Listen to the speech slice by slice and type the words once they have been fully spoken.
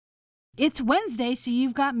It's Wednesday, so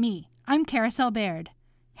you've got me. I'm Carousel Baird.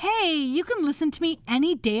 Hey, you can listen to me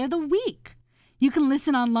any day of the week. You can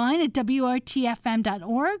listen online at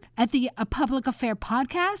WORTFM.org, at the A Public Affair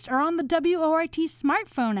podcast, or on the WORT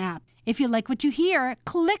smartphone app. If you like what you hear,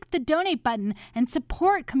 click the donate button and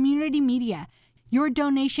support community media. Your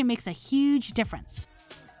donation makes a huge difference.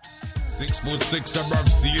 6'6" above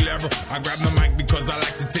sea level. I grab the mic because I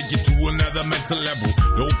like to take you to another mental level.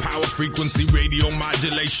 Low power frequency radio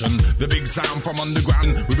modulation. The big sound from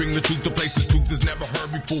underground. We bring the truth to places truth is never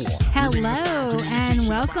heard before. Hello and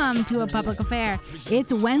welcome to A Public Affair.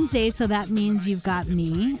 It's Wednesday, so that means you've got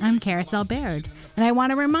me. I'm Carousel Baird. And I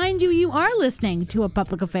want to remind you, you are listening to A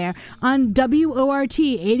Public Affair on WORT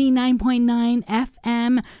 89.9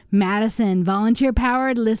 FM Madison,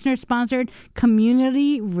 volunteer-powered, listener-sponsored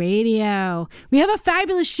community radio. We have a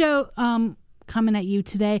fabulous show coming at you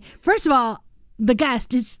today. First of all, the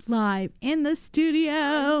guest is live in the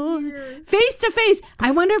studio, face to face. I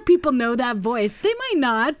wonder if people know that voice. They might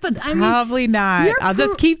not, but I mean, probably not. I'll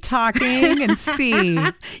just keep talking and see.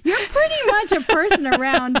 You're pretty much a person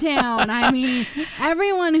around town. I mean,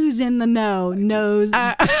 everyone who's in the know knows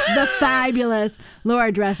the fabulous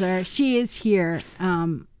Laura Dresser. She is here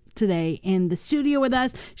today in the studio with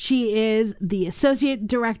us. She is the Associate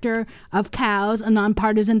Director of COWS, a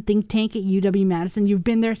nonpartisan think tank at UW-Madison. You've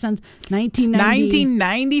been there since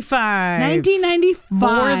 1995. 1995.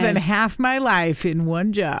 More than half my life in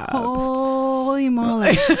one job. Holy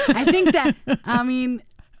moly. I think that,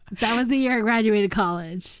 that was the year I graduated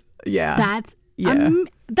college. Yeah.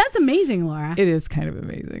 That's amazing, Laura. It is kind of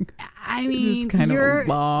amazing. I mean, it's kind of a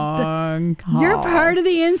long haul. You're part of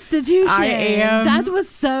the institution. I am. That's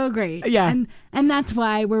what's so great. Yeah. And that's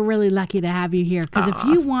why we're really lucky to have you here. Because if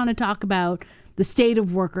you want to talk about the state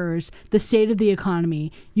of workers, the state of the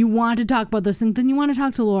economy, you want to talk about those things, then you want to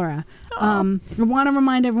talk to Laura. I want to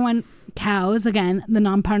remind everyone, COWS, again, the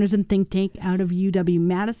nonpartisan think tank out of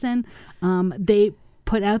UW-Madison, they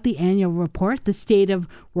put out the annual report, The State of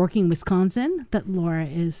Working Wisconsin, that Laura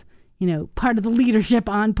is, part of the leadership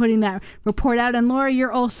on putting that report out. And Laura,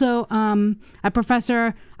 you're also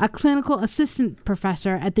a clinical assistant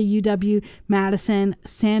professor at the UW-Madison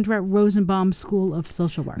Sandra Rosenbaum School of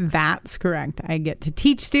Social Work. That's correct. I get to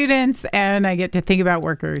teach students and I get to think about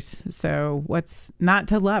workers. So what's not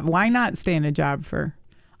to love? Why not stay in a job for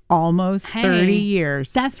almost 30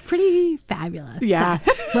 years. That's pretty fabulous. Yeah.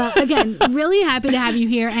 Well, again, really happy to have you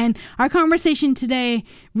here. And our conversation today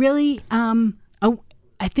really,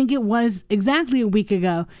 I think it was exactly a week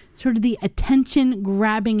ago, sort of the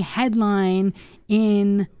attention-grabbing headline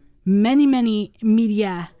in many, many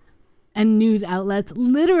media and news outlets.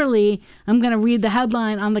 Literally, I'm going to read the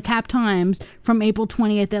headline on the Cap Times from April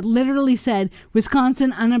 20th that literally said,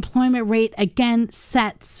 Wisconsin unemployment rate again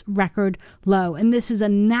sets record low. And this is a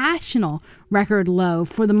national record low.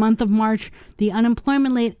 For the month of March, the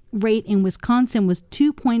unemployment rate in Wisconsin was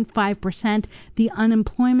 2.5%. The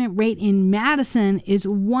unemployment rate in Madison is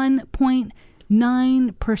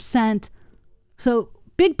 1.9%. So,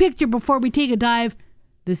 big picture before we take a dive,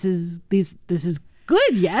 this is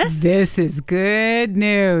good, yes? This is good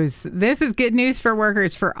news. This is good news for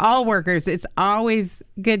workers, for all workers. It's always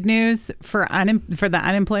good news for the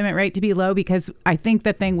unemployment rate to be low, because I think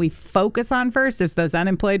the thing we focus on first is those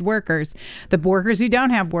unemployed workers, the workers who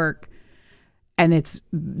don't have work. And it's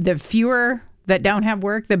the fewer that don't have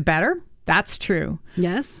work, the better. That's true.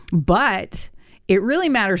 Yes. But it really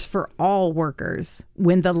matters for all workers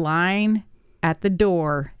when the line at the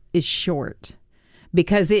door is short,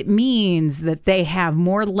 because it means that they have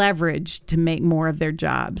more leverage to make more of their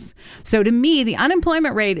jobs. So to me, the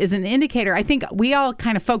unemployment rate is an indicator. I think we all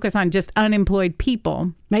kind of focus on just unemployed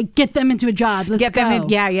people. Like, get them into a job. Let's get go. Them in,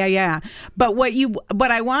 yeah. But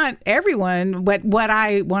what I want everyone, what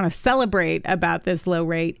I want to celebrate about this low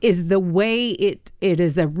rate is the way it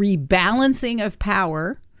is a rebalancing of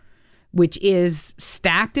power, which is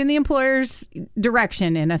stacked in the employer's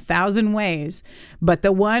direction in 1,000 ways. But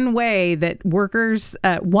the one way that workers,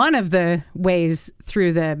 one of the ways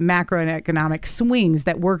through the macroeconomic swings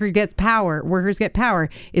that workers get power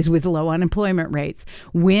is with low unemployment rates.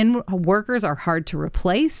 When workers are hard to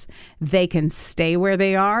replace, they can stay where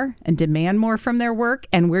they are and demand more from their work.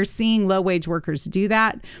 And we're seeing low wage workers do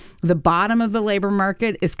that. The bottom of the labor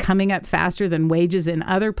market is coming up faster than wages in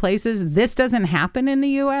other places. This doesn't happen in the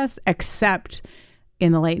U.S., except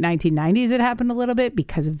in the late 1990s, it happened a little bit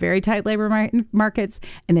because of very tight labor markets.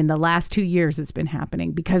 And in the last 2 years, it's been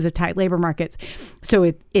happening because of tight labor markets. So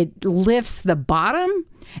it lifts the bottom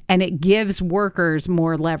and it gives workers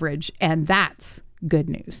more leverage. And that's good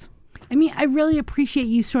news. I mean, I really appreciate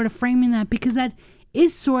you sort of framing that, because that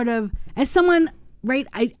is sort of, as someone right,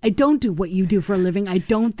 I don't do what you do for a living. I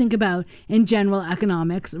don't think about, in general,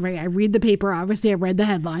 economics, right? I read the paper. Obviously, I read the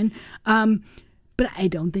headline. But I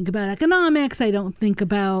don't think about economics. I don't think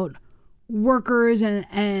about workers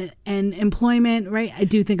and employment, right? I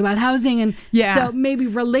do think about housing, and so maybe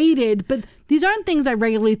related, but these aren't things I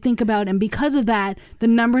regularly think about. And because of that, the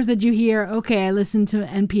numbers that you hear, okay, I listen to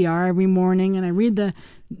NPR every morning and I read the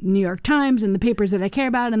New York Times and the papers that I care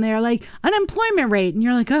about, and they're like unemployment rate, and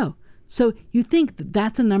you're like, oh, so you think that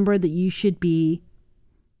that's a number that you should be,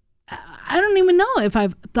 I don't even know if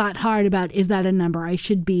I've thought hard about, is that a number I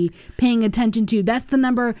should be paying attention to? That's the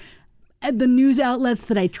number the news outlets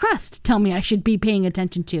that I trust tell me I should be paying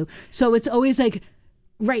attention to. So it's always like,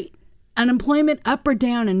 right, unemployment up or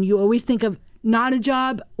down, and you always think of not a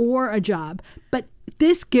job or a job. But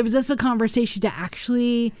this gives us a conversation to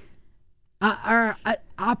actually, our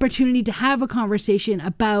opportunity to have a conversation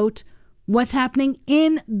about what's happening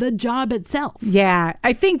in the job itself. Yeah,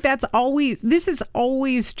 I think this is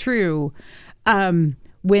always true.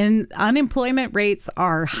 When unemployment rates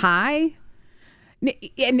are high,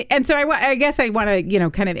 and so I guess I want to,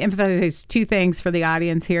 kind of emphasize two things for the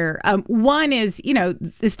audience here. One is,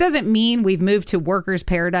 this doesn't mean we've moved to workers'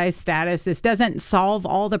 paradise status. This doesn't solve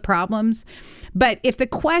all the problems. But if the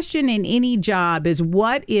question in any job is,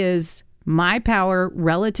 what is my power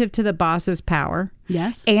relative to the boss's power?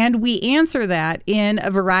 Yes. And we answer that in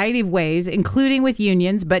a variety of ways, including with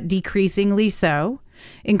unions, but decreasingly so,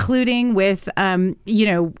 including with,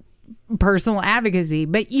 personal advocacy.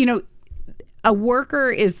 But,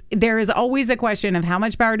 there is always a question of how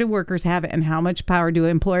much power do workers have and how much power do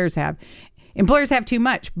employers have. Employers have too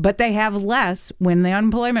much, but they have less when the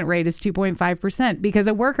unemployment rate is 2.5%, because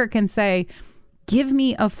a worker can say, give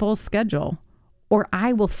me a full schedule or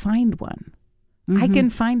I will find one. I can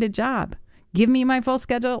find a job. Give me my full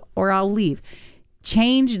schedule or I'll leave.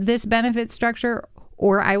 Change this benefit structure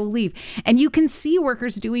or I will leave. And you can see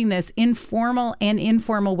workers doing this in formal and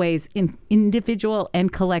informal ways, in individual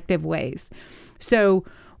and collective ways. So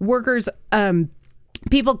workers,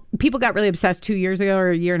 people got really obsessed 2 years ago or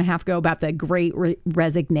a year and a half ago about the Great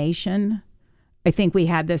Resignation. I think we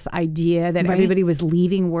had this idea that everybody was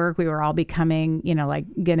leaving work. We were all becoming,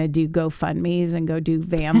 going to do GoFundMes and go do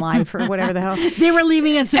van life or whatever the hell. They were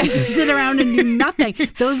leaving us to sit around and do nothing.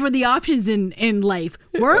 Those were the options in life.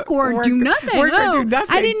 Work or do nothing. Work or do nothing.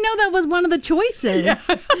 I didn't know that was one of the choices.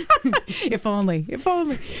 Yeah. If only.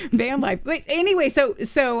 Van life. But anyway, so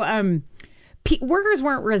workers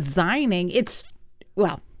weren't resigning.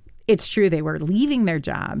 It's true. They were leaving their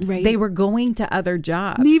jobs. Right. They were going to other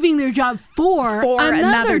jobs. Leaving their job for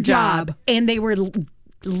another job. And they were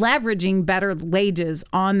leveraging better wages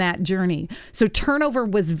on that journey. So turnover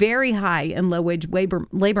was very high in low-wage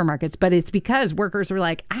labor markets, but it's because workers were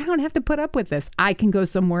like, I don't have to put up with this. I can go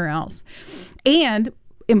somewhere else. And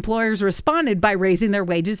employers responded by raising their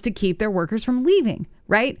wages to keep their workers from leaving,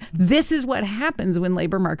 right? This is what happens when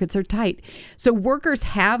labor markets are tight. So workers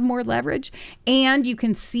have more leverage, and you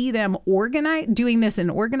can see them doing this in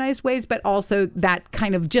organized ways, but also that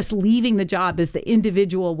kind of just leaving the job is the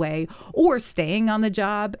individual way, or staying on the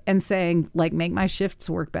job and saying, like, make my shifts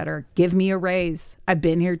work better. Give me a raise. I've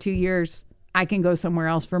been here 2 years. I can go somewhere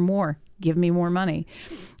else for more. Give me more money.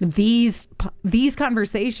 These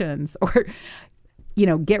conversations, or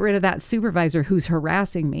get rid of that supervisor who's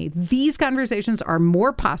harassing me. These conversations are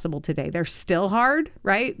more possible today. They're still hard,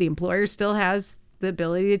 right? The employer still has the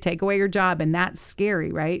ability to take away your job, and that's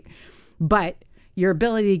scary, right? But your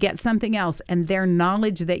ability to get something else and their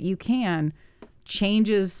knowledge that you can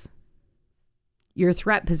changes your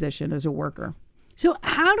threat position as a worker. So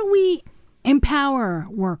how do we empower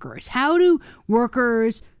workers? How do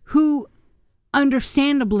workers who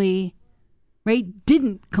understandably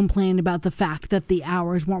didn't complain about the fact that the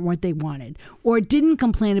hours weren't what they wanted, or didn't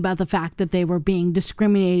complain about the fact that they were being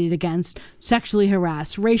discriminated against, sexually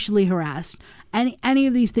harassed, racially harassed, any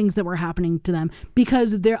of these things that were happening to them,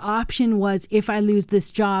 because their option was, if I lose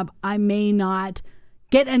this job, I may not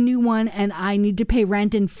get a new one, and I need to pay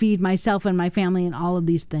rent and feed myself and my family and all of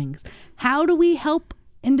these things. How do we help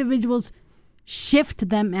individuals shift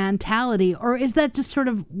that mentality, or is that just sort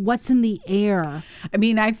of what's in the air? I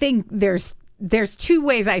mean, I think there's two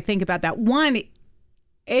ways I think about that. One,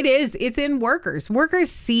 it's in workers.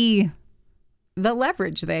 Workers see the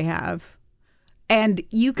leverage they have. And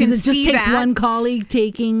you can see that. It just takes one colleague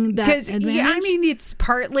taking that advantage? Yeah, I mean, it's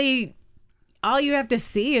partly, all you have to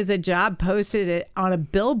see is a job posted on a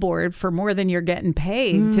billboard for more than you're getting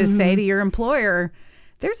paid to say to your employer,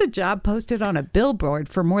 there's a job posted on a billboard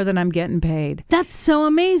for more than I'm getting paid. That's so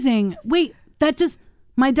amazing. Wait, that just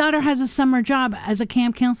my daughter has a summer job as a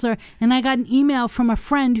camp counselor, and I got an email from a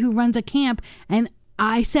friend who runs a camp, and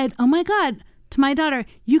I said, oh my God, to my daughter,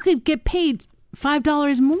 you could get paid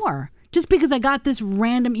 $5 more just because I got this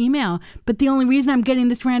random email. But the only reason I'm getting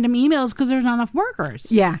this random email is because there's not enough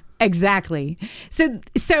workers. Yeah, exactly.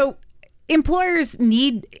 So employers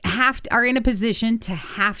are in a position to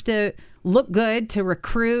have to look good, to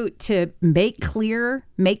recruit, to make clear,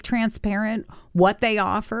 make transparent what they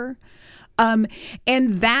offer.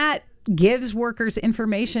 And that gives workers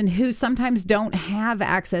information who sometimes don't have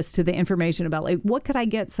access to the information about, like, what could I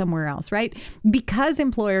get somewhere else, right? Because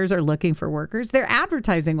employers are looking for workers, they're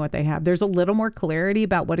advertising what they have. There's a little more clarity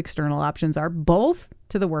about what external options are, both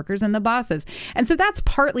to the workers and the bosses. And so that's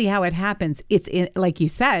partly how it happens. It's in, like you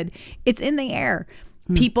said, it's in the air.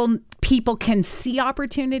 People can see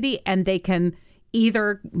opportunity and they can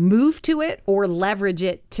either move to it or leverage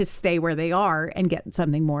it to stay where they are and get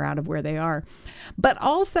something more out of where they are. But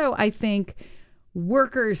also, I think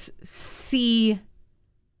workers see,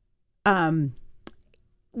 as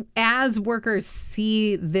workers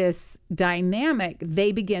see this dynamic,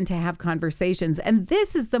 they begin to have conversations. And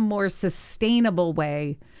this is the more sustainable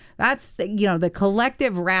way. That's the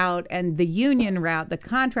collective route and the union route, the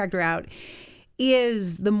contract route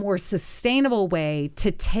is the more sustainable way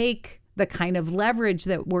to take the kind of leverage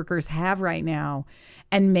that workers have right now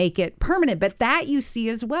and make it permanent. But that you see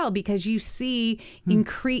as well, because you see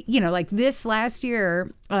increase, like this last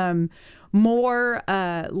year, more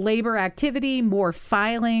labor activity, more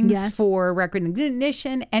filings for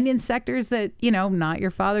recognition, and in sectors that, not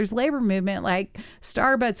your father's labor movement, like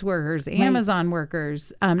Starbucks workers, Amazon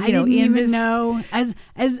workers. I didn't even know,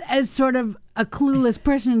 as sort of a clueless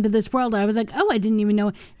person into this world, I was like, oh, I didn't even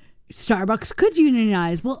know Starbucks could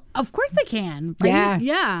unionize. Well, of course they can. Right?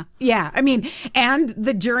 Yeah. I mean, and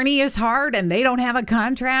the journey is hard and they don't have a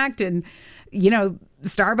contract, and,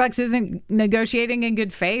 Starbucks isn't negotiating in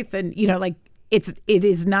good faith, and, it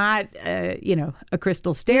is not, a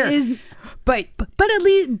crystal stair. It is, but at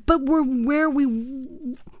least, we're where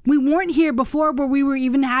we weren't here before, where we were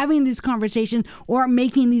even having these conversations or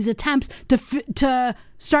making these attempts to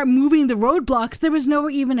start moving the roadblocks. There was no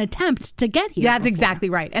even attempt to get here. That's exactly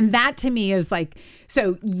right. And that to me is like,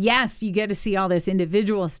 so yes, you get to see all this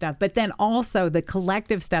individual stuff, but then also the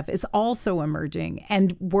collective stuff is also emerging,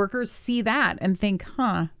 and workers see that and think,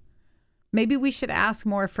 maybe we should ask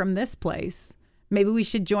more from this place. Maybe we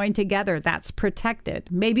should join together. That's protected.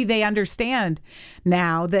 Maybe they understand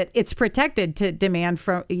now that it's protected to demand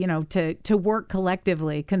from, to work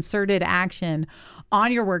collectively, concerted action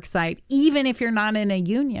on your work site, even if you're not in a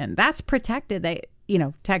union. That's protected. They,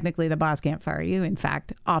 technically the boss can't fire you. In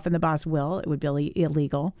fact, often the boss will. It would be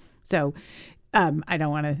illegal. So I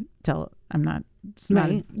don't want to tell, I'm not,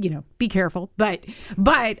 be careful. But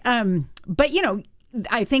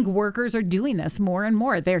I think workers are doing this more and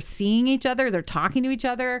more. They're seeing each other. They're talking to each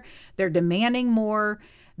other. They're demanding more.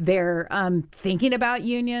 They're thinking about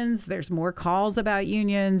unions. There's more calls about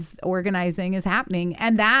unions. Organizing is happening.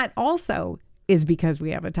 And that also is because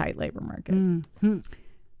we have a tight labor market. Mm-hmm.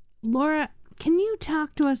 Laura, can you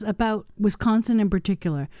talk to us about Wisconsin in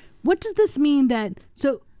particular? What does this mean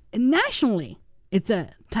so nationally, it's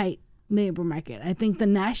a tight labor market. I think the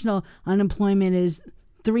national unemployment is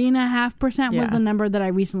 3.5% was the number that I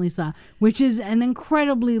recently saw, which is an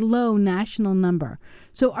incredibly low national number.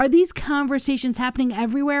 So are these conversations happening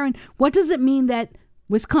everywhere? And what does it mean that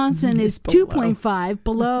Wisconsin is 2.5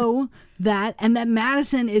 below that, and that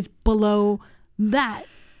Madison is below that?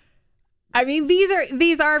 I mean,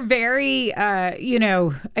 these are very,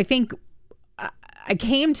 I think I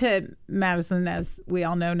came to Madison, as we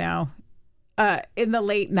all know now, in the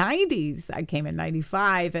late 90s. I came in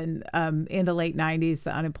 95, and in the late 90s,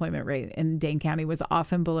 the unemployment rate in Dane County was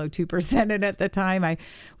often below 2%. And at the time, I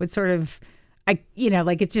would sort of,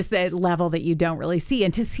 it's just a level that you don't really see.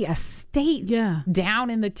 And to see a state down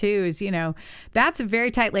in the twos, that's a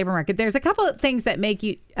very tight labor market. There's a couple of things that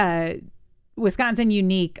make Wisconsin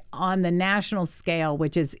unique on the national scale,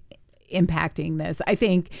 which is impacting this, I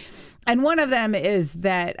think. And one of them is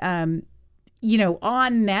that,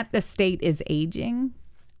 on net, the state is aging,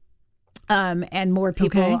 and more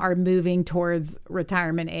people are moving towards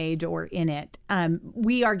retirement age or in it.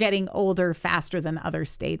 We are getting older faster than other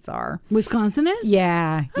states are. Wisconsin is?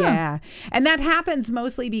 Yeah. And that happens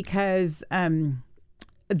mostly because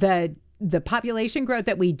the population growth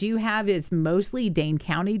that we do have is mostly Dane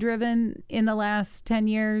County driven in the last 10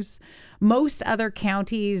 years. Most other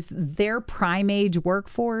counties, their prime age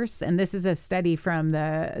workforce, and this is a study from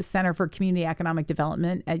the Center for Community Economic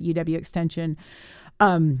Development at UW Extension,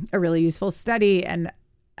 a really useful study. And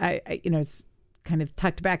it's kind of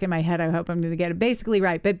tucked back in my head. I hope I'm going to get it basically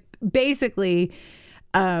right. But basically,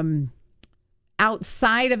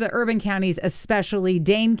 outside of the urban counties, especially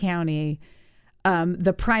Dane County,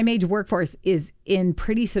 the prime age workforce is in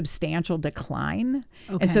pretty substantial decline.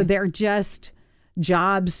 Okay. And so they're just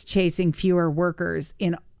jobs chasing fewer workers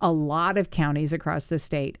in a lot of counties across the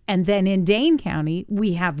state. And then in Dane County,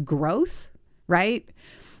 we have growth, right?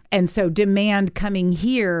 And so demand coming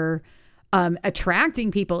here,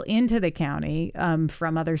 attracting people into the county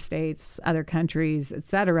from other states, other countries, et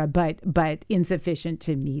cetera, but insufficient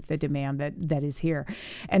to meet the demand that is here.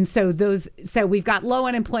 And so we've got low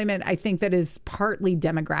unemployment, I think, that is partly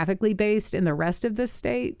demographically based in the rest of the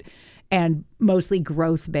state and mostly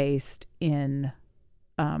growth based in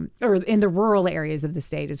or in the rural areas of the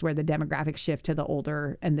state is where the demographic shift to the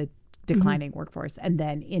older and the declining workforce. And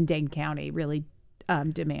then in Dane County, really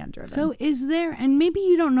demand driven. So is there, and maybe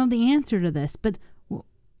you don't know the answer to this, but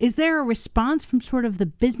is there a response from sort of the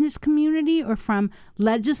business community or from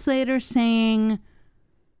legislators saying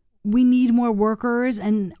we need more workers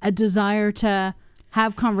and a desire to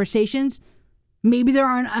have conversations? Maybe there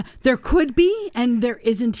aren't, there could be, and there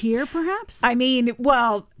isn't here, perhaps? I mean,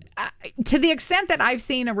 well, to the extent that I've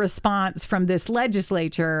seen a response from this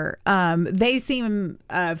legislature, they seem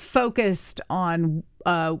focused on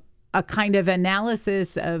a kind of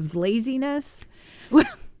analysis of laziness.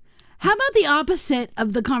 How about the opposite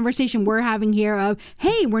of the conversation we're having here of,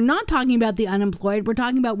 hey, we're not talking about the unemployed, we're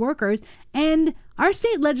talking about workers, and our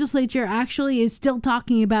state legislature actually is still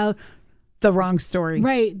talking about the wrong story.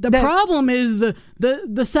 Right. The problem is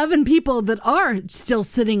the 7 people that are still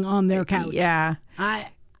sitting on their couch. Yeah.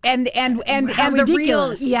 And how the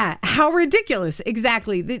ridiculous. how ridiculous.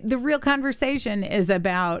 Exactly. The real conversation is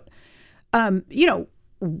about,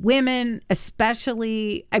 women,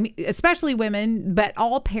 especially women, but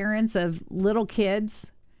all parents of little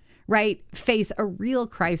kids, right, face a real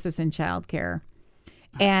crisis in childcare.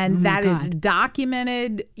 And that is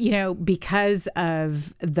documented, because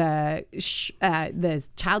of the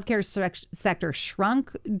childcare sector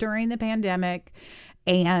shrunk during the pandemic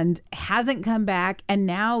and hasn't come back. And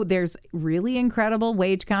now there's really incredible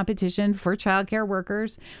wage competition for childcare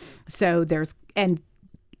workers. So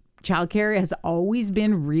childcare has always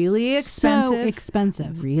been really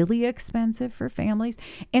expensive. Really expensive for families.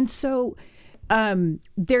 And so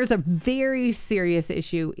there's a very serious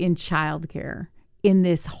issue in childcare in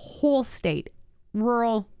this whole state,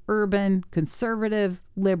 rural, urban, conservative,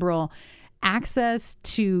 liberal. Access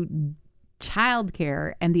to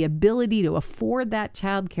childcare and the ability to afford that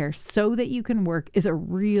childcare so that you can work is a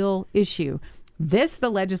real issue. This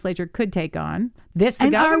the legislature could take on. This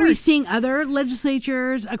the governor. And are we seeing other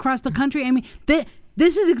legislatures across the country? I mean,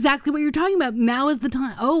 this is exactly what you're talking about. Now is the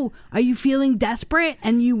time. Oh, are you feeling desperate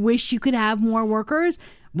and you wish you could have more workers?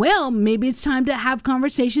 Well, maybe it's time to have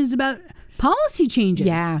conversations about policy changes.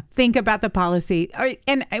 Yeah, think about the policy.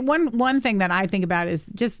 And one thing that I think about is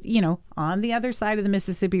just, on the other side of the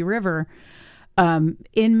Mississippi River,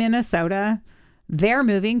 in Minnesota, they're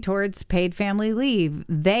moving towards paid family leave.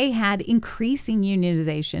 They had increasing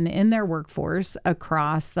unionization in their workforce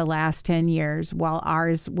across the last 10 years, while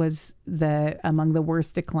ours was among the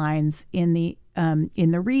worst declines in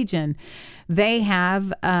the region. They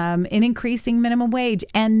have an increasing minimum wage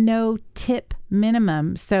and no tip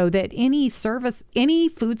minimum, so that any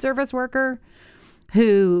food service worker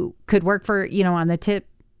who could work for, on the tip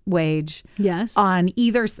wage, yes, on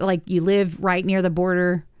either, like you live right near the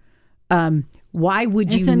border, why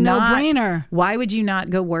would you it's a not? No-brainer. Why would you not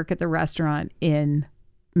go work at the restaurant in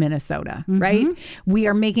Minnesota? Right? We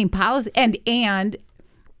are making policy, and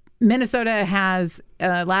Minnesota has,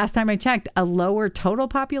 last time I checked, a lower total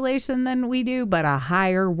population than we do, but a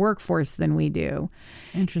higher workforce than we do.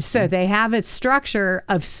 Interesting. So they have a structure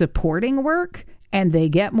of supporting work, and they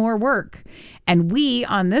get more work. And we,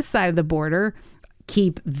 on this side of the border,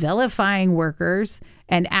 keep vilifying workers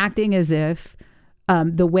and acting as if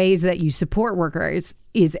the ways that you support workers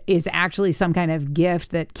is actually some kind of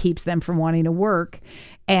gift that keeps them from wanting to work.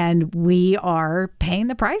 And we are paying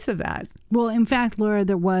the price of that. Well, in fact, Laura,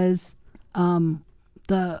 there was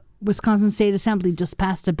the Wisconsin State Assembly just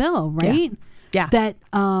passed a bill, right? Yeah. That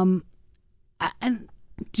and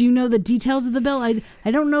do you know the details of the bill?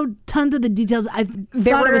 I don't know tons of the details. I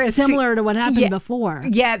thought it was similar to what happened before.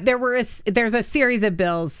 Yeah, there's a series of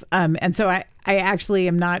bills, and so I actually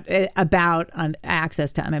am not about on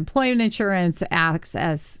access to unemployment insurance,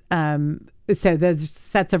 access. So there's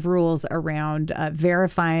sets of rules around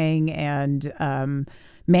verifying and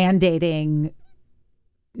mandating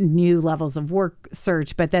new levels of work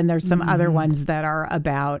search, but then there's some other ones that are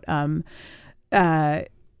about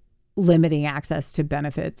limiting access to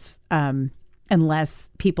benefits unless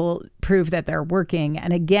people prove that they're working.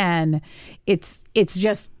 And again, it's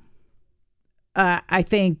just, I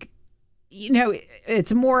think,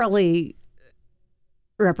 it's morally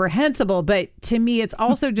reprehensible, but to me, it's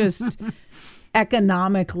also just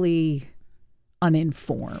economically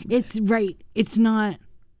uninformed. It's right. It's not.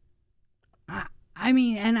 I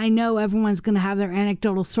mean, and I know everyone's going to have their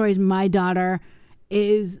anecdotal stories. My daughter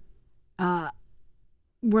is,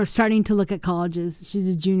 we're starting to look at colleges. She's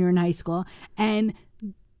a junior in high school. And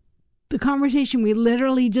the conversation we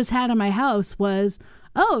literally just had in my house was,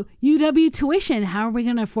 oh, UW tuition, how are we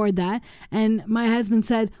going to afford that? And my husband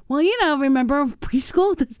said, well, remember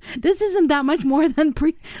preschool? This isn't that much more than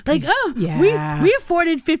yeah. we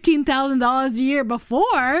afforded $15,000 a year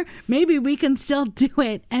before. Maybe we can still do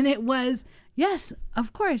it. And it was, yes,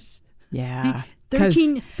 of course. Yeah.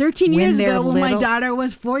 13 years ago, when my daughter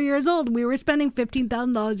was 4 years old, we were spending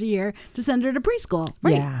 $15,000 a year to send her to preschool.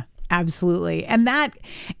 Right? Yeah. Absolutely. And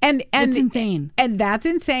it's insane. And that's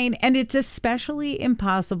insane. And it's especially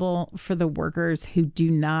impossible for the workers who do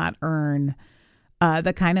not earn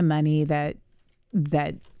the kind of money that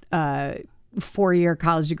 4-year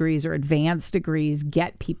college degrees or advanced degrees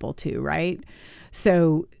get people to, right?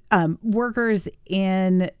 So workers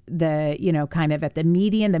in the, kind of at the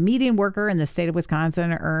median worker in the state of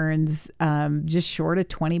Wisconsin earns just short of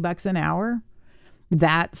 $20 an hour.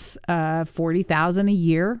 That's $40,000 a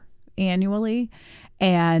year annually,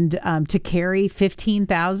 and to carry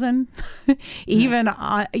 15,000 even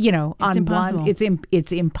on impossible.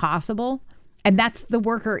 It's impossible. And that's the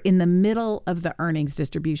worker in the middle of the earnings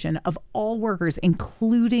distribution of all workers,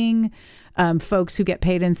 including folks who get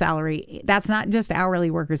paid in salary. That's not just hourly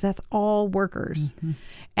workers, that's all workers. Mm-hmm.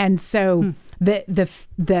 And so the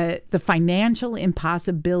financial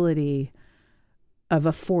impossibility of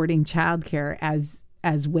affording childcare as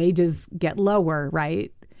wages get lower,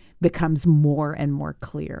 right, becomes more and more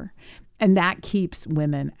clear. And that keeps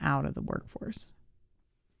women out of the workforce.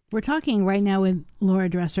 We're talking right now with Laura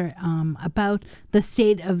Dresser about the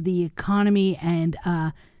state of the economy and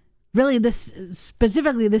really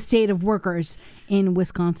specifically the state of workers in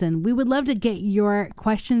Wisconsin. We would love to get your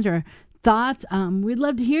questions or thoughts. We'd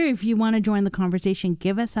love to hear if you want to join the conversation.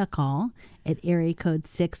 Give us a call at area code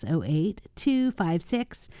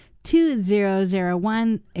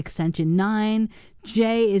 608-256-2001, extension 9.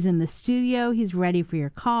 Jay is in the studio. He's ready for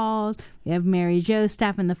your calls. We have Mary Jo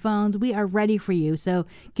staffing the phones. We are ready for you. So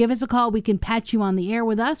give us a call. We can patch you on the air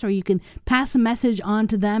with us, or you can pass a message on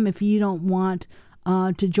to them if you don't want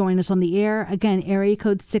to join us on the air. Again, area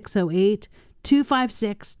code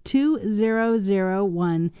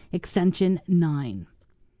 608-256-2001, extension 9.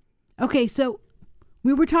 Okay, so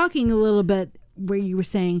we were talking a little bit where you were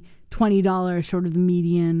saying $20, sort of the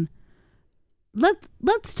median.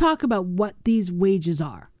 Let's talk about what these wages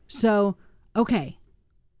are. So, okay,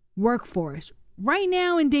 workforce. Right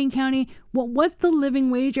now in Dane County, what's the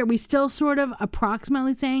living wage? Are we still sort of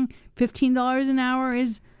approximately saying $15 an hour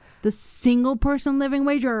is the single person living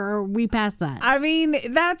wage, or are we past that? I mean,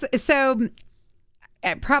 that's so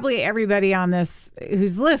probably everybody on this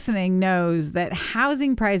who's listening knows that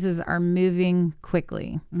housing prices are moving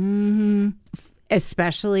quickly,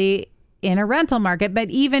 especially in a rental market.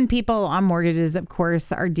 But even people on mortgages, of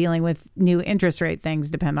course, are dealing with new interest rate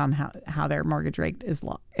things, depend on how their mortgage rate is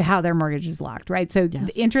how their mortgage is locked, right? So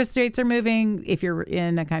yes. The interest rates are moving if you're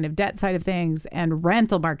in a kind of debt side of things, and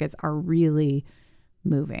rental markets are really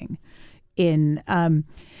moving.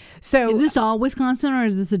 So is this all Wisconsin, or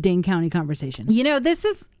is this a Dane County conversation?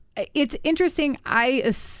 It's interesting. I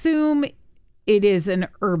assume it is an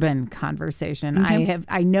urban conversation. Okay.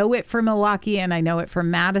 I know it from Milwaukee and I know it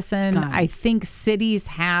from Madison. I think cities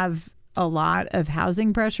have a lot of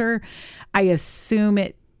housing pressure. I assume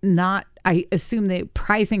the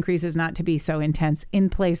price increase is not to be so intense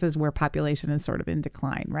in places where population is sort of in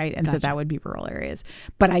decline, right? And so that would be rural areas.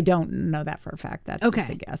 But I don't know that for a fact. That's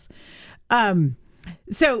just a guess.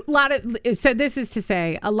 So this is to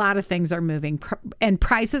say a lot of things are moving and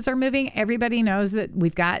prices are moving. Everybody knows that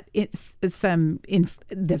we've got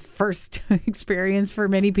the first experience for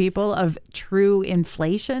many people of true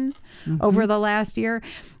inflation over the last year.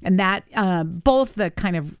 And that both the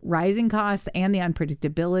kind of rising costs and the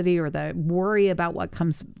unpredictability or the worry about what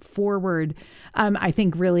comes forward, I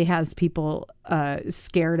think really has people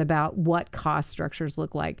scared about what cost structures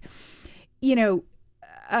look like.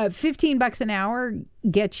 $15 an hour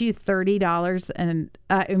gets you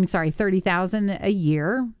 $30,000 a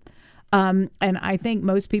year. And I think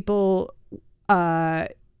most people, can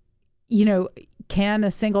a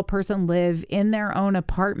single person live in their own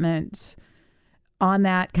apartment on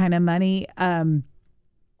that kind of money?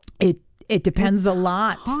 It depends a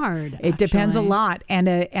lot. Hard. It depends a actually. lot. And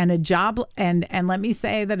a job, and let me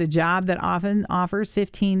say that a job that often offers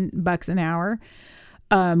 $15 an hour,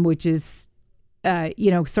 which is,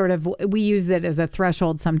 sort of, we use it as a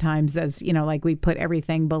threshold sometimes, as, like we put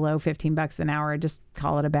everything below $15 an hour, just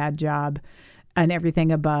call it a bad job, and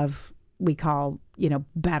everything above we call,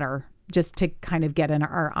 better, just to kind of get in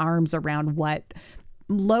our arms around what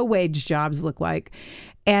low wage jobs look like.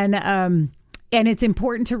 And it's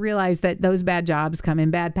important to realize that those bad jobs come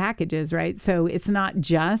in bad packages, right? So it's not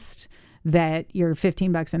just that you're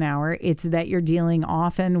 $15 an hour. It's that you're dealing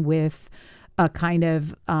often with a kind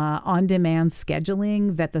of on-demand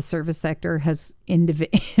scheduling that the service sector has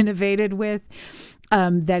innovated with,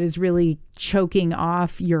 that is really choking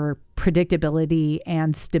off your predictability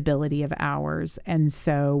and stability of hours. And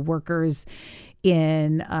so workers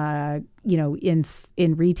in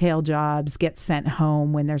retail jobs get sent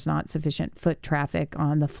home when there's not sufficient foot traffic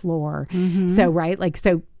on the floor. Mm-hmm. So, right, like,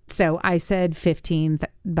 so I said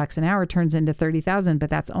 $15 an hour turns into 30,000, but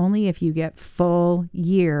that's only if you get full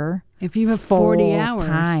year. If you have 40 hours.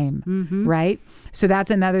 Time, mm-hmm. right? So that's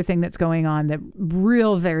another thing that's going on, the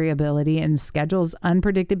real variability in schedules,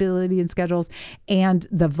 unpredictability in schedules, and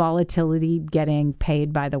the volatility getting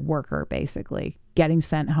paid by the worker, basically getting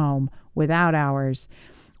sent home without hours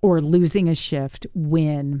or losing a shift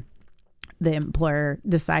when the employer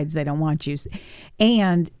decides they don't want you.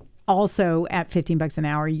 And also at $15 an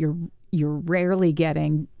hour, you're rarely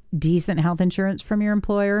getting decent health insurance from your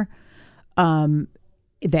employer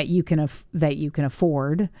that you can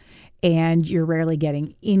afford, and you're rarely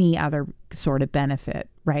getting any other sort of benefit,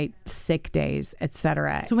 right? Sick days,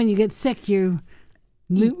 etc. So when you get sick, you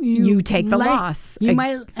take the loss. You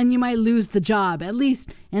might lose the job, at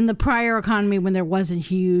least in the prior economy when there wasn't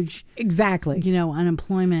huge, exactly,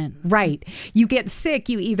 unemployment. Right. You get sick,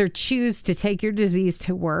 you either choose to take your disease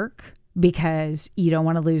to work because you don't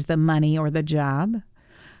want to lose the money or the job,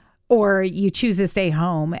 or you choose to stay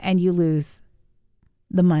home and you lose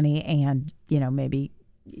the money and, maybe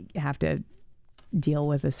have to deal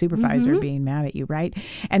with a supervisor mm-hmm. being mad at you, right?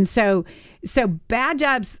 And so bad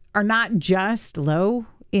jobs are not just low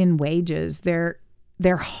in wages. They're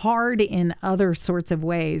hard in other sorts of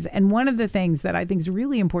ways. And one of the things that I think is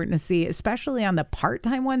really important to see, especially on the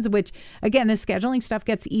part-time ones, which, again, the scheduling stuff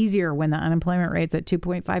gets easier when the unemployment rate's at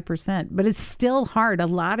 2.5%, but it's still hard. A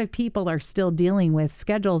lot of people are still dealing with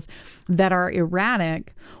schedules that are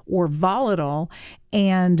erratic or volatile,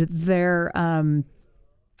 and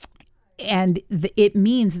it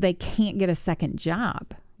means they can't get a second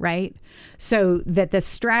job, right? So that the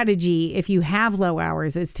strategy, if you have low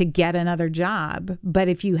hours, is to get another job. But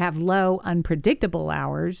if you have low, unpredictable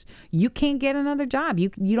hours, you can't get another job. You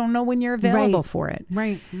don't know when you're available for it.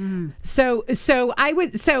 Right. Mm.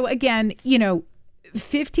 So again,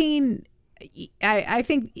 15, I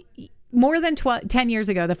think more than 10 years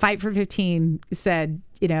ago, the Fight for 15 said,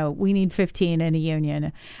 we need 15 in a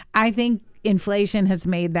union. I think inflation has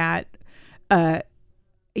made that, and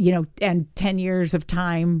 10 years of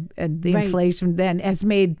time and the inflation then has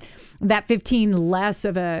made that 15 less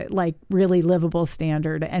of a really livable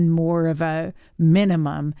standard and more of a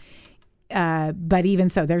minimum. But even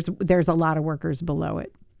so, there's a lot of workers below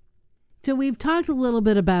it. So we've talked a little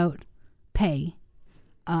bit about pay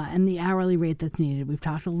and the hourly rate that's needed. We've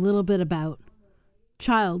talked a little bit about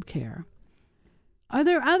childcare. Are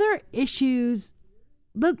there other issues?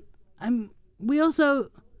 But we also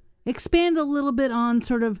expand a little bit on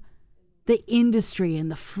sort of the industry and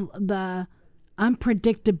the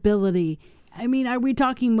unpredictability. I mean, are we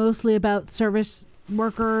talking mostly about service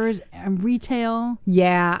workers and retail?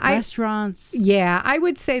 Yeah. Restaurants? I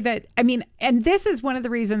would say that, and this is one of the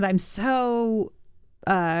reasons I'm so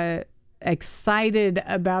excited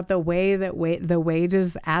about the way that the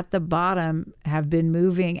wages at the bottom have been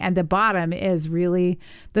moving. And the bottom is really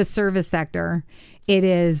the service sector. It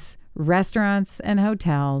is restaurants and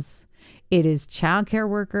hotels. It is childcare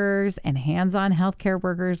workers and hands-on healthcare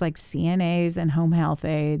workers like CNAs and home health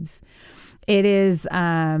aides. It is, did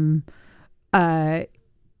I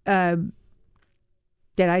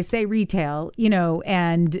say retail?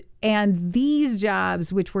 And these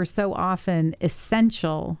jobs, which were so often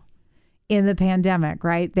essential in the pandemic,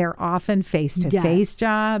 right? They're often face-to-face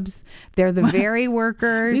jobs. They're the very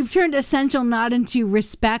workers. We've turned essential not into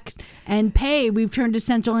respect and pay. We've turned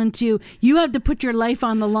essential into you have to put your life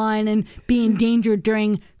on the line and be endangered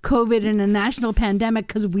during COVID and a national pandemic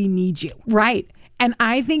because we need you. Right. And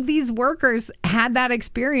I think these workers had that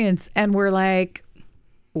experience and were like,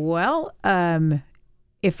 well,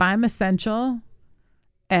 if I'm essential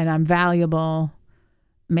and I'm valuable,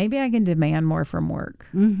 maybe I can demand more from work.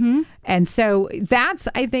 Mm-hmm. And so that's,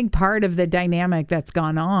 I think, part of the dynamic that's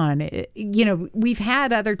gone on. We've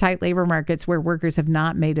had other tight labor markets where workers have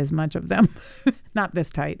not made as much of them. Not this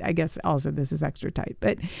tight. I guess also this is extra tight.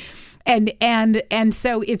 But and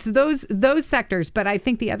so it's those sectors. But I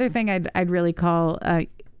think the other thing I'd really call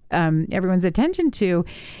everyone's attention to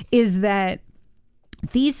is that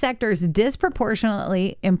these sectors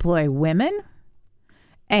disproportionately employ women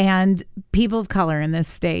and people of color in this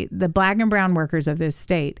state, the Black and brown workers of this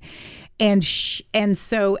state. And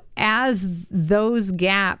so as those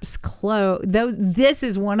gaps close, this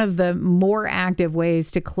is one of the more active ways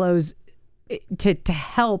to close, to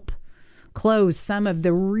help close some of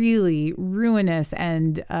the really ruinous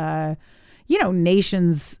and,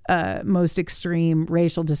 nation's most extreme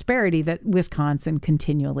racial disparity that Wisconsin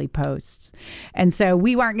continually posts. And so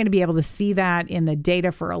we aren't going to be able to see that in the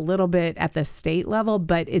data for a little bit at the state level,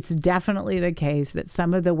 but it's definitely the case that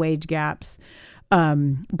some of the wage gaps,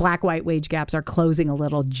 black-white wage gaps, are closing a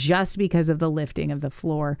little just because of the lifting of the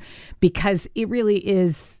floor, because it really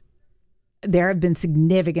is, there have been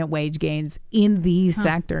significant wage gains in these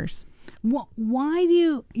sectors. Why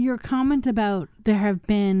do your comment about there have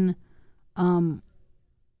been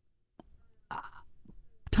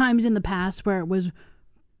times in the past where it was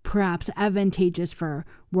perhaps advantageous for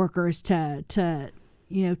workers to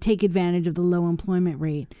take advantage of the low employment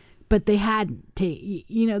rate, but they hadn't?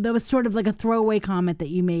 That was sort of like a throwaway comment that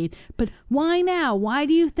you made. But why now? Why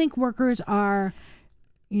do you think workers are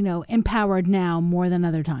empowered now more than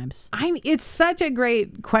other times? It's such a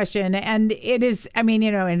great question, and it is. And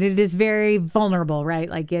it is very vulnerable, right?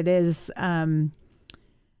 Like it is.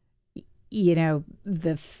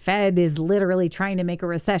 The Fed is literally trying to make a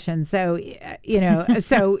recession. So,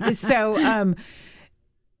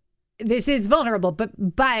 this is vulnerable.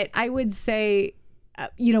 But I would say,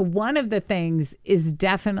 one of the things is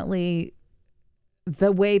definitely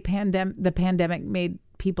the way the pandemic made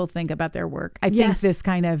people think about their work. I think this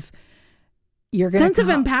kind of sense of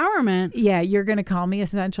empowerment. Yeah, you're going to call me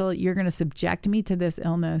essential. You're going to subject me to this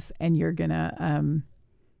illness, and you're going to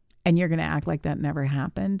act like that never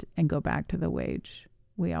happened and go back to the wage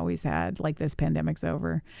we always had, like this pandemic's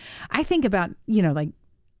over. I think about,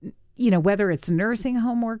 whether it's nursing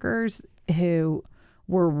home workers who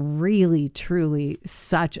were really, truly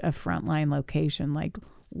such a frontline location, like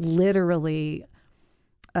literally,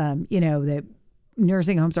 the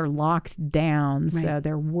nursing homes are locked down. Right. So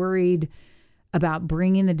they're worried about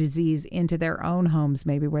bringing the disease into their own homes,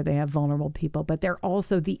 maybe where they have vulnerable people, but they're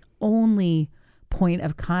also the only point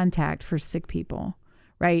of contact for sick people,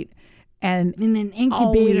 right? And in an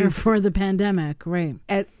incubator for the pandemic, right?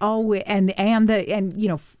 The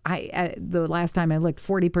last time I looked,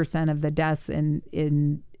 40% of the deaths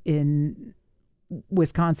in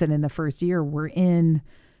Wisconsin in the first year were in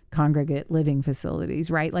congregate living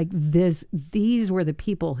facilities, right? Like these were the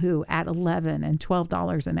people who at $11 and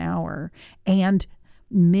 $12 an hour, and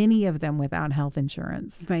many of them without health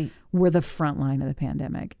insurance, right, were the front line of the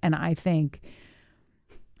pandemic. And I think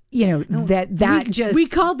we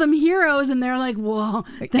called them heroes, and they're like, well,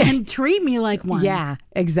 then treat me like one. Yeah,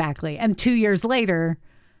 exactly. And 2 years later,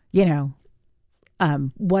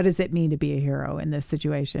 what does it mean to be a hero in this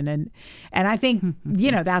situation? And I think,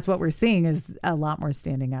 that's what we're seeing is a lot more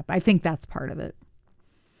standing up. I think that's part of it.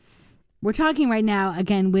 We're talking right now,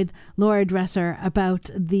 again, with Laura Dresser about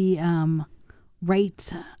the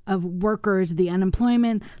rate of workers, the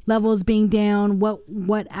unemployment levels being down,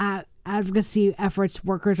 what advocacy efforts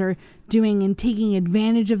workers are doing and taking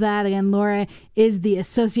advantage of that. Again, Laura is the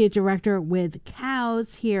associate director with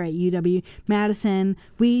COWS here at UW-Madison.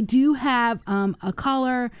 We do have a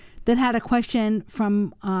caller that had a question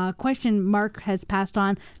from question Mark has passed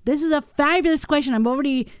on. This is a fabulous question. I'm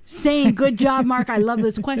already saying good job, Mark. I love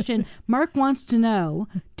this question. Mark wants to know,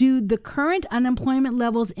 do the current unemployment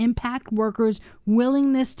levels impact workers'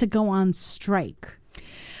 willingness to go on strike?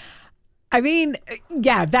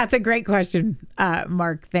 Yeah, that's a great question,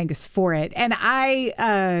 Mark. Thanks for it. And I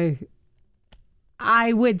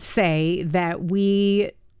would say that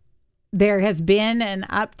there has been an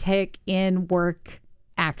uptick in work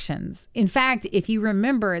actions. In fact, if you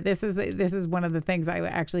remember, this is one of the things I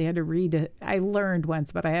actually had to I learned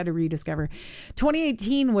once, but I had to rediscover.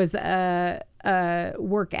 2018 was a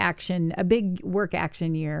big work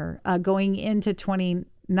action year. Going into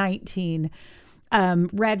 2019.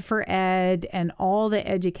 Red for Ed and all the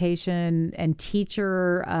education and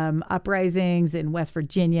teacher uprisings in West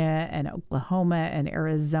Virginia and Oklahoma and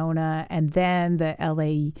Arizona, and then the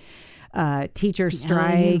LA teacher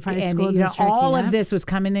strike, and all of this was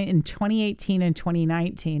coming in 2018 and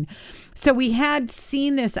 2019. So we had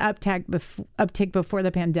seen this uptick before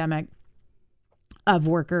the pandemic of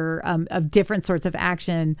of different sorts of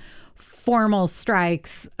action, formal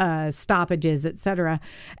strikes, stoppages, etc.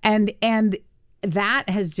 And that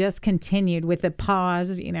has just continued with a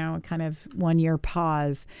pause, kind of 1 year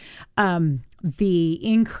pause. The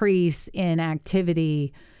increase in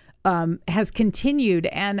activity has continued.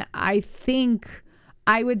 And I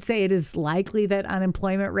would say it is likely that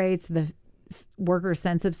unemployment rates, the worker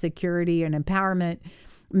sense of security and empowerment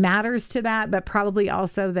matters to that, but probably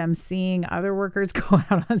also them seeing other workers go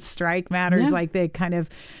out on strike matters, like they kind of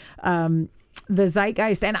the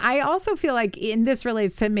zeitgeist. And I also feel like this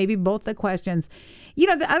relates to maybe both the questions. The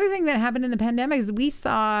other thing that happened in the pandemic is we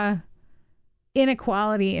saw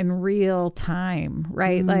inequality in real time,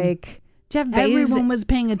 right? Like everyone was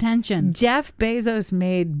paying attention. Jeff Bezos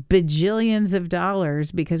made bajillions of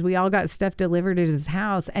dollars because we all got stuff delivered at his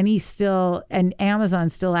house, and and Amazon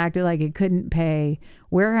still acted like it couldn't pay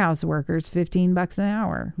warehouse workers $15 an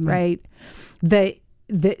hour, right?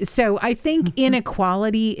 So I think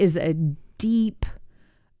inequality is a deep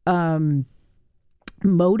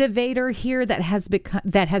motivator here that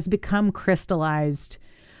has become crystallized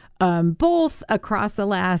both across the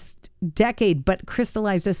last decade, but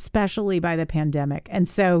crystallized especially by the pandemic. And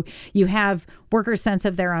so you have workers' sense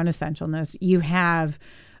of their own essentialness. You have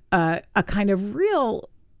a kind of real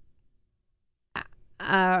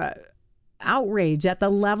outrage at the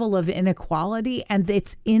level of inequality and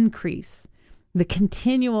its increase, the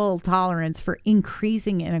continual tolerance for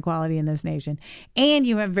increasing inequality in this nation. And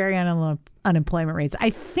you have very unemployment rates. I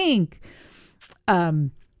think,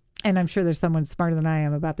 and I'm sure there's someone smarter than I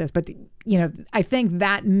am about this, but, I think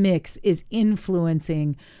that mix is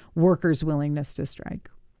influencing workers' willingness to strike.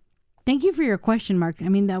 Thank you for your question, Mark. I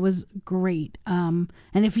mean, that was great. And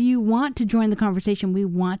if you want to join the conversation, we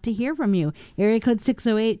want to hear from you. Area code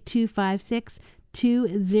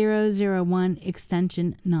 608-256-2001,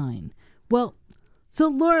 extension 9. Well, so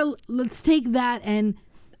Laura, let's take that and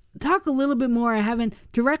talk a little bit more. I haven't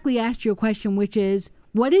directly asked you a question, which is,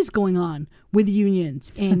 what is going on with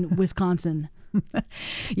unions in Wisconsin?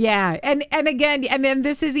 Yeah. And again, and then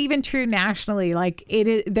this is even true nationally. Like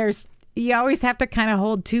you always have to kind of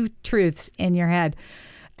hold two truths in your head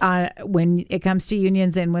when it comes to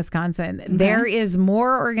unions in Wisconsin. Okay. There is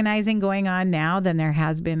more organizing going on now than there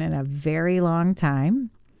has been in a very long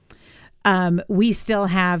time. We still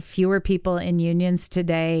have fewer people in unions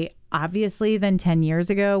today, obviously, than 10 years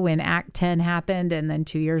ago when Act 10 happened, and then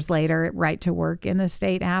 2 years later, Right to Work in the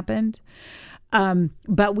state happened.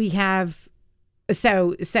 But we have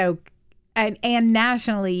and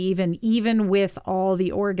nationally, even with all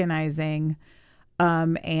the organizing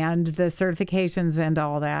and the certifications and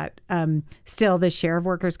all that, still the share of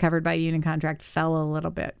workers covered by a union contract fell a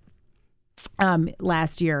little bit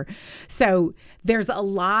last year. So there's a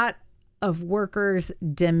lot of workers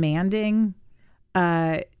demanding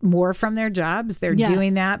more from their jobs. They're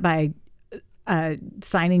doing that by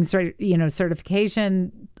signing,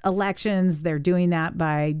 certification elections. They're doing that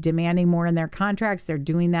by demanding more in their contracts. They're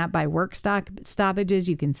doing that by work stoppages.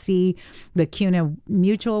 You can see the CUNA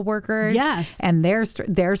Mutual workers, and their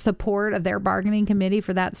support of their bargaining committee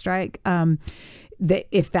for that strike.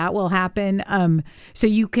 If that will happen, so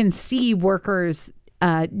you can see workers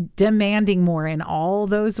demanding more in all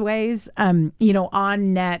those ways. On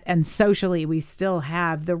net and socially, we still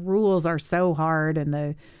have, the rules are so hard,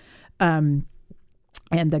 and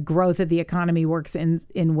the growth of the economy works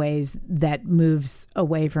in ways that moves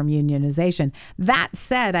away from unionization. That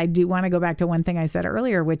said, I do want to go back to one thing I said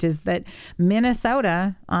earlier, which is that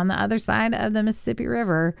Minnesota, on the other side of the Mississippi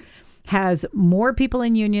River, has more people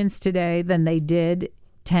in unions today than they did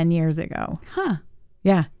 10 years ago. Huh.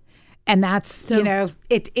 Yeah. And that's,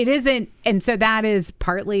 it isn't. And so that is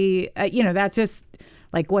partly, that's just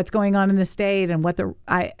like what's going on in the state and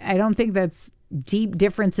I don't think that's deep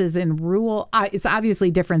differences in rule. It's obviously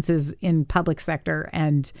differences in public sector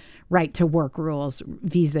and right to work rules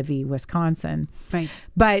vis-a-vis Wisconsin. Right.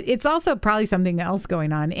 But it's also probably something else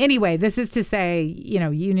going on. Anyway, this is to say,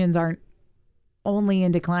 unions aren't only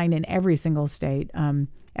in decline in every single state. And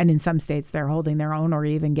in some states they're holding their own or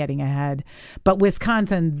even getting ahead. But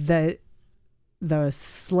Wisconsin, the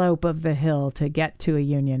slope of the hill to get to a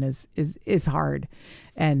union is hard.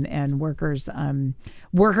 And workers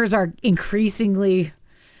are increasingly,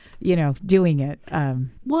 doing it.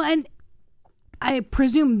 Well, and I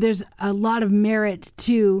presume there's a lot of merit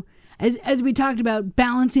to, as we talked about,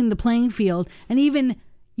 balancing the playing field, and even,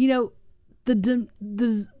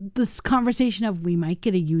 this conversation of we might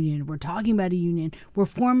get a union, we're talking about a union, we're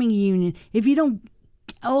forming a union. If you don't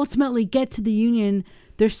ultimately get to the union,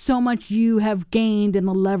 there's so much you have gained and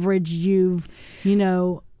the leverage you've,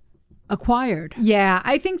 acquired. Yeah,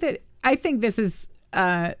 I think this is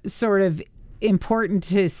sort of important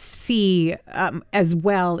to see as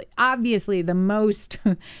well. Obviously, the most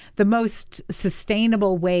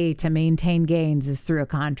sustainable way to maintain gains is through a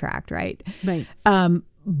contract, right? Right.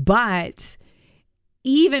 But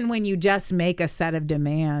even when you just make a set of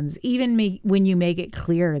demands, even when you make it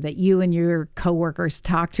clear that you and your coworkers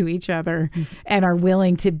talk to each other and are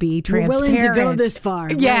willing to be transparent, we're willing to go this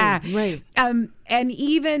far. Yeah, right. And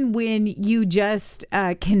even when you just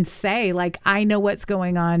can say, like, I know what's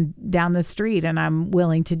going on down the street and I'm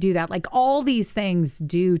willing to do that. Like, all these things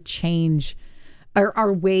do change,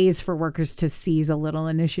 are ways for workers to seize a little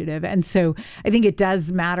initiative. And so I think it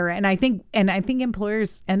does matter. And I think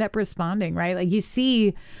employers end up responding, right? Like, you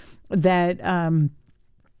see that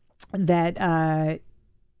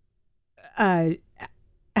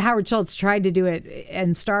Howard Schultz tried to do it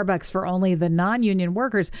in Starbucks for only the non-union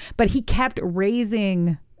workers, but he kept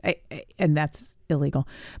raising, and that's illegal,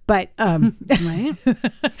 but right.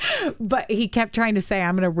 but he kept trying to say,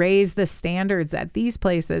 I'm going to raise the standards at these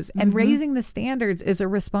places, and raising the standards is a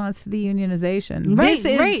response to the unionization.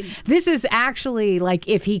 Right, This is actually, like,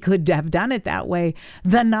 if he could have done it that way,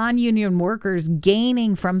 the non-union workers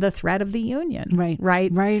gaining from the threat of the union.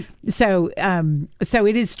 Right. So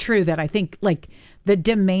it is true that I think, like, the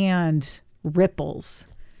demand ripples,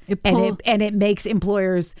 and it makes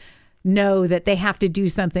employers know that they have to do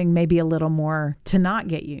something maybe a little more to not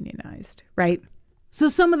get unionized, right? So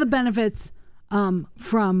some of the benefits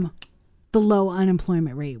from the low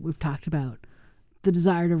unemployment rate we've talked about, the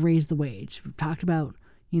desire to raise the wage. We've talked about,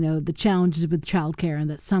 the challenges with childcare, and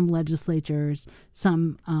that some legislatures,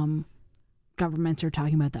 some governments are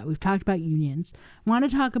talking about that. We've talked about unions. I want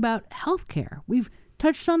to talk about healthcare. We've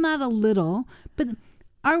touched on that a little, but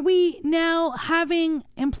are we now having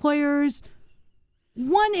employers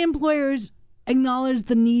acknowledge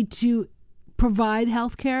the need to provide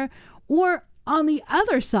health care? Or on the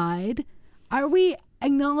other side, are we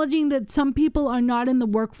acknowledging that some people are not in the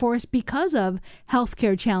workforce because of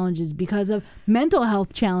healthcare challenges, because of mental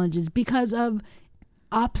health challenges, because of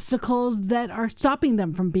obstacles that are stopping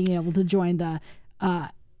them from being able to join the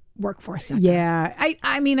workforce sector? Yeah,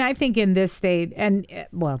 I mean, I think in this state, and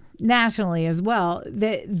well, nationally as well,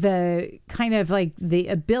 the kind of like the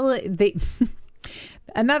ability,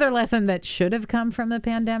 another lesson that should have come from the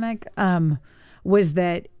pandemic was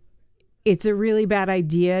that it's a really bad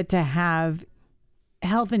idea to have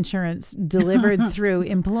health insurance delivered through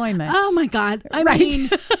employment. Oh my God! I mean,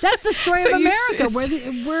 that's the story of America,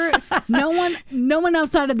 where no one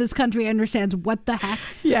outside of this country understands what the heck.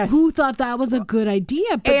 Yes. Who thought that was a good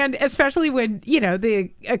idea? But and especially when the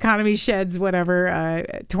economy sheds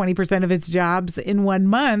 20% of its jobs in 1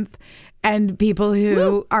 month, and people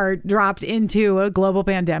who are dropped into a global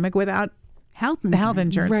pandemic without health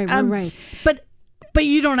insurance. Right. But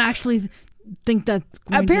you don't actually think that's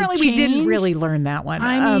going apparently to change? We didn't really learn that one.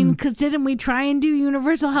 I mean, because didn't we try and do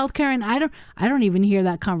universal health care? And I don't even hear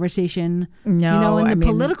that conversation in the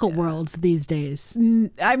political worlds these days.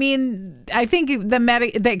 I mean, I think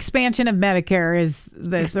the expansion of Medicare is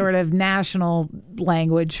the sort of national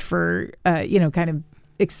language for kind of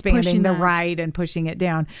expanding pushing the that. right and pushing it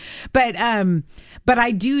down. But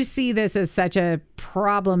I do see this as such a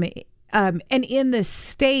problem. And in the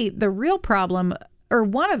state, the real problem, or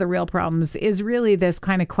one of the real problems, is really this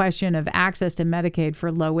kind of question of access to Medicaid for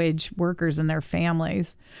low-wage workers and their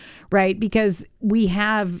families, right? Because we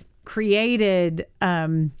have created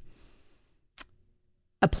a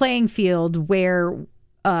playing field where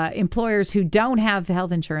employers who don't have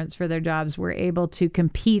health insurance for their jobs were able to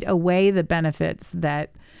compete away the benefits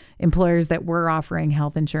that employers that were offering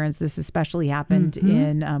health insurance. This especially happened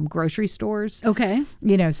in grocery stores. Okay.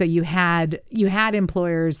 So you had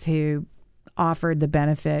employers who offered the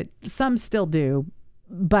benefit. Some still do,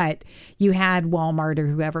 but you had Walmart or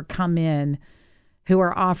whoever come in who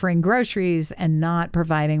are offering groceries and not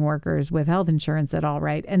providing workers with health insurance at all,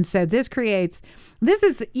 right? And so this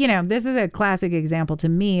is a classic example to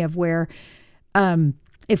me of where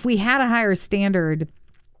if we had a higher standard,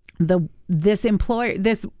 this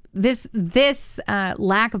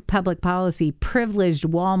lack of public policy privileged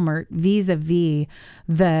Walmart vis-a-vis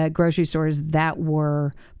the grocery stores that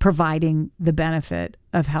were providing the benefit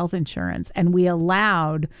of health insurance. And we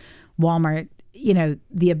allowed Walmart,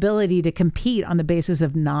 the ability to compete on the basis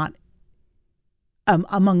of not,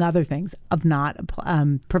 among other things, of not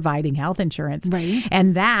providing health insurance. Right.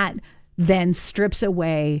 And that then strips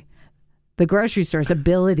away the grocery store's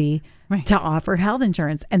ability Right. to offer health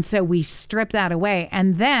insurance. And so we strip that away.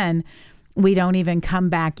 And then we don't even come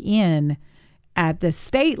back in at the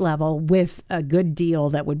state level with a good deal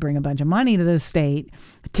that would bring a bunch of money to the state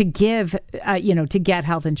to give, to get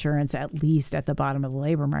health insurance at least at the bottom of the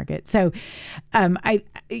labor market. So, that's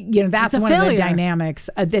one of the dynamics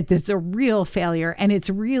that's a real failure, and it's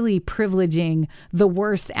really privileging the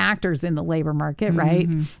worst actors in the labor market, right?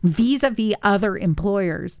 Vis-a-vis other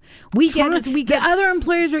employers. The other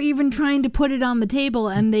employers are even trying to put it on the table,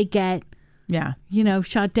 and they get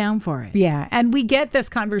shut down for it. Yeah. And we get this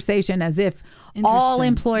conversation as if all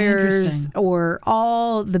employers or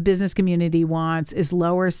all the business community wants is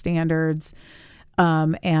lower standards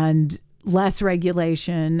and less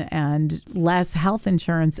regulation and less health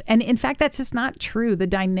insurance. And in fact, that's just not true. The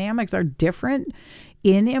dynamics are different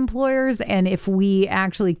in employers. And if we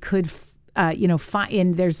actually could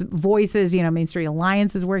there's voices, Main Street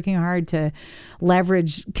Alliance is working hard to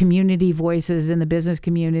leverage community voices in the business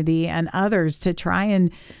community and others to try and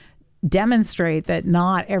demonstrate that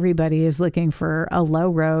not everybody is looking for a low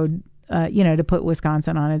road, to put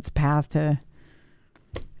Wisconsin on its path to,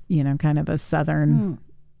 kind of a southern.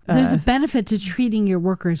 There's a benefit to treating your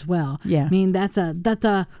workers well. Yeah. I mean, that's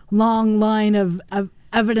a long line of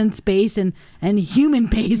evidence-based and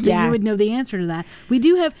human-based that you would know the answer to that. We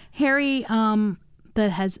do have Harry that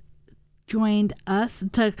has joined us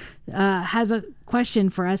has a question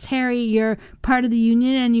for us. Harry, you're part of the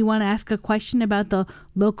union and you want to ask a question about the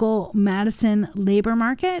local Madison labor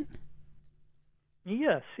market?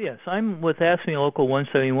 Yes. I'm with AFSCME Local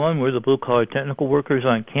 171. We're the blue-collar technical workers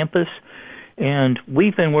on campus, and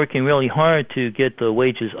we've been working really hard to get the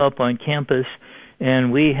wages up on campus,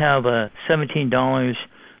 and we have a $17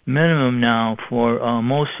 minimum now for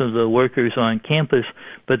most of the workers on campus,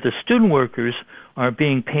 but the student workers are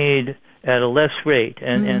being paid at a less rate,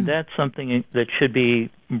 and that's something that should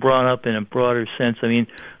be brought up in a broader sense. I mean,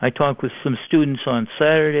 I talked with some students on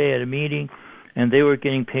Saturday at a meeting, and they were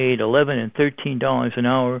getting paid $11 and $13 an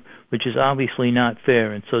hour, which is obviously not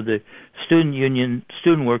fair, and so the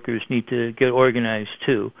student workers need to get organized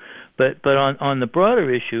too. But on the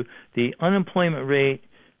broader issue, the unemployment rate,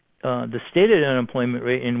 the stated unemployment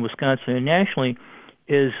rate in Wisconsin and nationally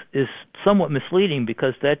is somewhat misleading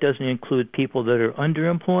because that doesn't include people that are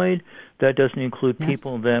underemployed. That doesn't include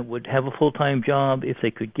people that would have a full-time job if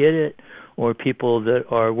they could get it, or people that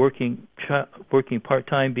are working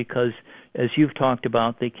part-time because, as you've talked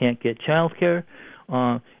about, they can't get child care,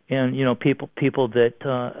 and people that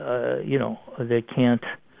they can't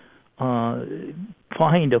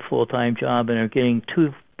find a full-time job and are getting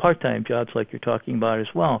two part-time jobs like you're talking about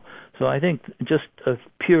as well. So I think just a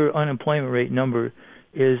pure unemployment rate number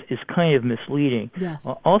is kind of misleading. Yes.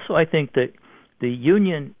 Also, I think that the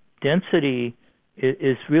union density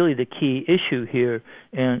is really the key issue here,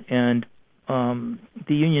 and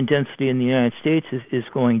the union density in the United States is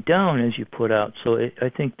going down, as you put out. So I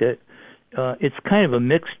think that it's kind of a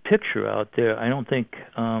mixed picture out there. I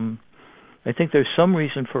think there's some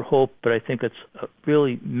reason for hope, but I think it's a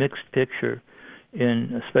really mixed picture,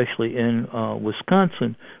 especially in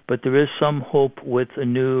Wisconsin. But there is some hope with a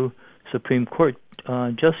new Supreme Court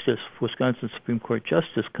Wisconsin Supreme Court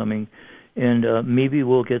justice coming, and maybe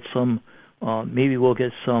we'll get some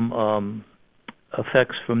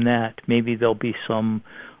effects from that. Maybe there'll be some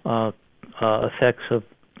effects of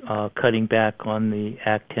cutting back on the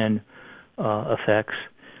Act 10 effects.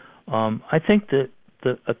 I think that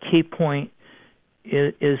a key point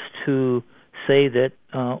is to say that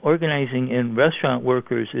organizing in restaurant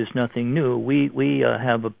workers is nothing new. We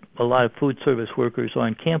have a lot of food service workers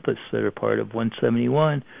on campus that are part of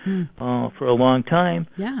 171 for a long time.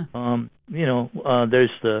 Yeah.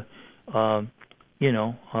 There's there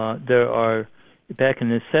are, back in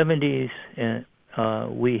the 70s, and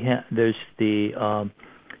there's the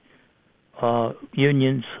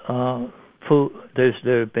unions.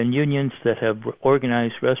 There have been unions that have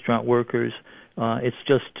organized restaurant workers. It's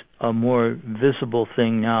just a more visible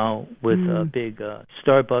thing now with big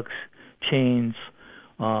Starbucks chains.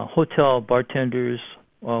 Hotel bartenders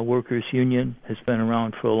workers union has been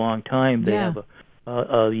around for a long time. They have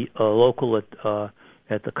a local at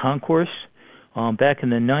the Concourse. Back in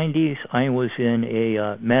the 90s, I was in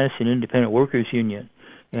a Madison Independent Workers Union,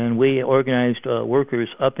 and we organized workers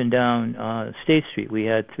up and down State Street. We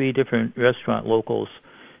had three different restaurants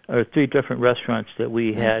that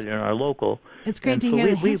we had in our local. It's great to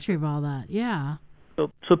hear the history of all that. Yeah.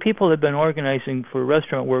 So people have been organizing for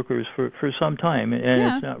restaurant workers for some time, and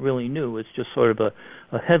it's not really new. It's just sort of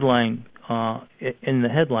a headline in the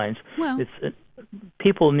headlines. Well,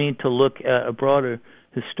 people need to look at a broader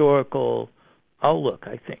historical outlook,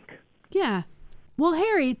 I think. Yeah. Well,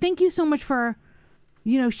 Harry, thank you so much for,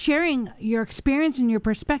 sharing your experience and your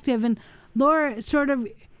perspective. And Laura,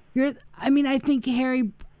 I think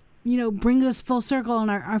Harry, brings us full circle in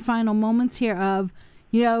our final moments here of,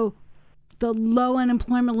 the low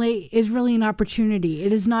unemployment rate is really an opportunity.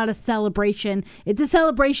 It is not a celebration. It's a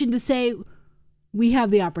celebration to say we have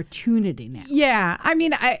the opportunity now. Yeah. I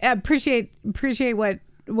mean, I appreciate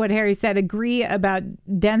what Harry said, agree about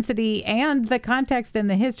density and the context and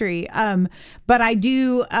the history. But I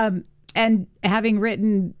do, and having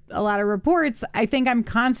written a lot of reports, I think I'm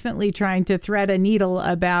constantly trying to thread a needle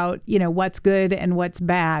about, what's good and what's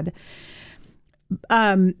bad.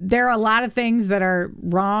 There are a lot of things that are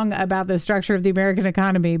wrong about the structure of the American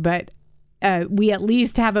economy, but we at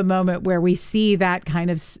least have a moment where we see that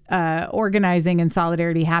kind of organizing and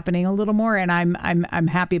solidarity happening a little more, and I'm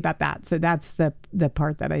happy about that. So that's the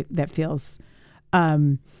part that feels,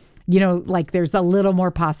 like there's a little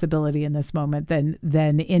more possibility in this moment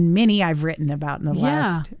than in many I've written about in the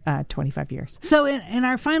last 25 years. So in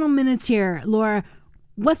our final minutes here, Laura,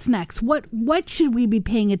 what's next? What should we be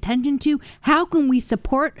paying attention to? How can we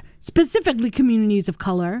support specifically communities of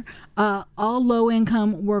color, all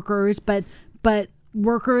low-income workers, but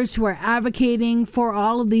workers who are advocating for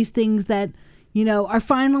all of these things that, are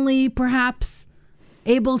finally perhaps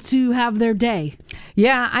able to have their day?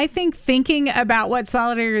 Yeah, I think thinking about what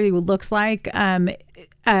solidarity looks like, and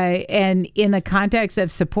in the context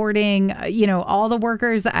of supporting, all the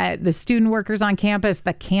workers, the student workers on campus,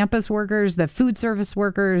 the campus workers, the food service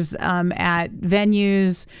workers at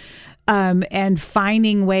venues, and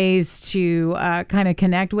finding ways to kind of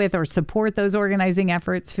connect with or support those organizing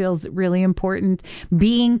efforts feels really important.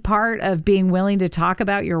 Being part of being willing to talk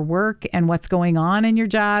about your work and what's going on in your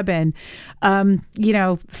job, and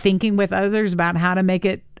thinking with others about how to make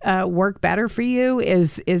it work better for you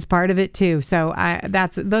is part of it too. So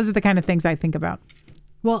those are the kind of things I think about.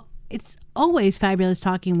 Well, it's always fabulous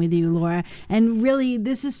talking with you, Laura, and really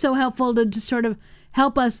this is so helpful to just sort of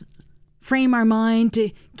help us frame our mind,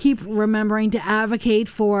 to keep remembering to advocate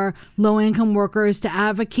for low-income workers, to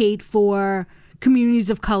advocate for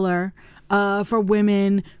communities of color, for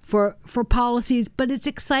women, for policies. But it's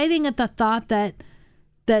exciting at the thought that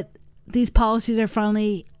these policies are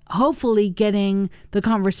finally, hopefully, getting the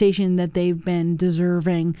conversation that they've been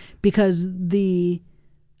deserving, because the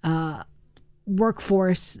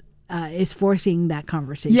workforce is forcing that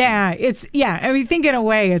conversation. Yeah, I mean, think in a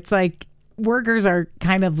way, it's like workers are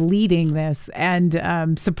kind of leading this,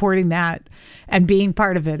 and supporting that and being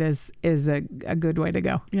part of it is a good way to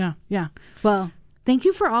go. Yeah. Well, thank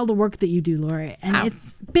you for all the work that you do, Laura. And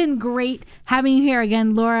it's been great having you here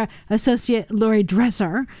again, Associate Lori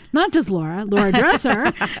Dresser. Not just Laura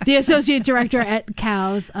Dresser, the Associate Director at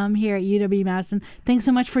COWS here at UW-Madison. Thanks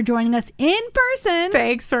so much for joining us in person.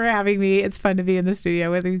 Thanks for having me. It's fun to be in the studio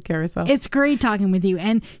with you, Carousel. It's great talking with you.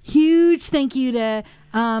 And huge thank you to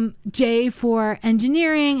Jay for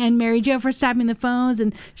engineering, and Mary Jo for stopping the phones,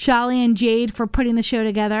 and Shali and Jade for putting the show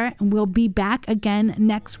together. And we'll be back again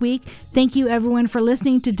next week. Thank you, everyone, for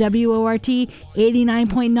listening to WORT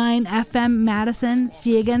 89.9 FM Madison.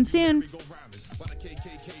 See you again soon.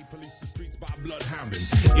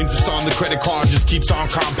 Interest on the credit card just keeps on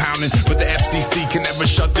compounding, but the FCC can never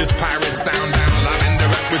shut this pirate sound down. Live and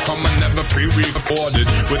direct, we come and never pre-reported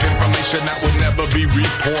with information that would never be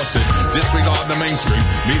reported. Disregard the mainstream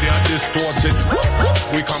media distorted.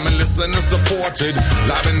 We come and listen and supported.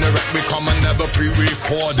 Live and direct, we come and never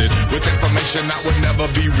pre-recorded with information that would never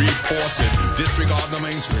be reported. Disregard the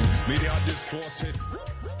mainstream media distorted.